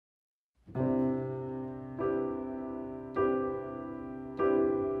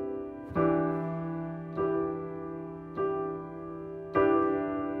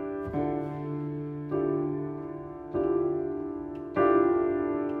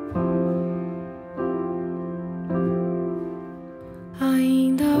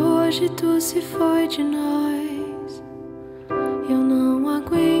Hoje tu se foi de nós, eu não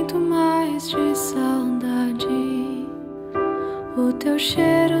aguento mais de saudade. O teu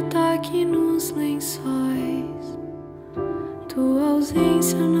cheiro tá aqui nos lençóis, tua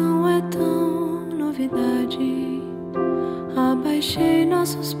ausência não é tão novidade. Abaixei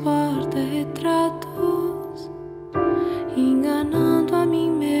nossos porta-retratos, enganando a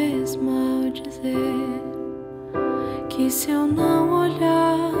mim mesma ao dizer que se eu não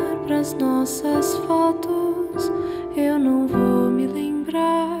olhar pras nossas fotos, eu não vou me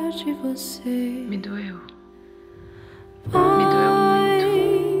lembrar de você. Me doeu. Me doeu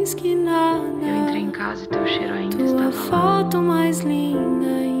muito. Que nada. Eu entrei em casa e teu cheiro ainda estava lá. Tua foto mais linda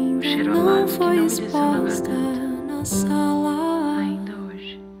ainda cheiro não amargo foi que não me desceu na exposta garganta. na sala. Ainda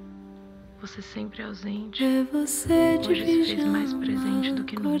hoje. Você sempre ausente. É você de Hoje se fez mais pijama, presente do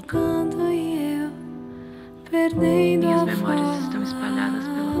que nunca. acordando e eu perdendo Minhas a memórias forma. estão espalhadas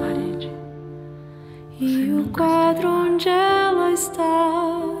pela parede. Você E o nunca quadro esteve lá. onde ela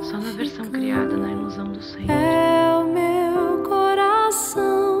está Só na versão criada na ilusão do centro. é o meu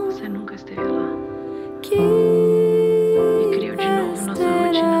coração Você nunca esteve lá. que E criou de novo nossa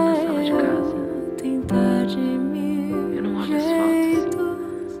rotina na sala de casa. tentar de mil Eu não olho as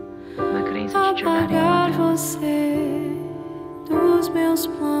jeitos Na crença de te olhar em uma apagar delas. você dos meus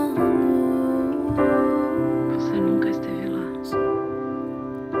planos. Você nunca esteve lá.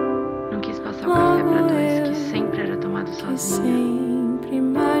 Não quis passar o café pra dois, que sempre era tomado Que sozinha. sempre E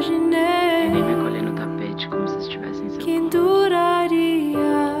imaginei nem me acolher no tapete como se estivesse em seu que colo. duraria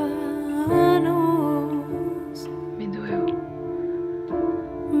anos. Me doeu.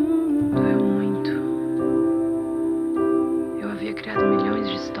 Doeu muito. Eu havia criado milhões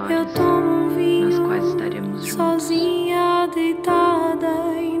de Eu histórias tomo um nas vinho quais estaríamos juntos. sozinha, deitada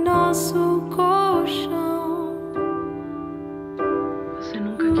em nosso colchão. Você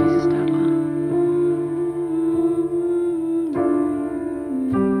nunca quis estar lá.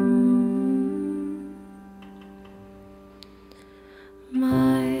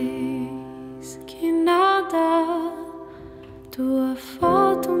 Mais que nada, tua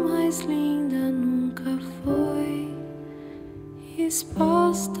foto mais linda nunca foi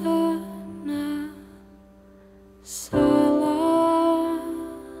exposta.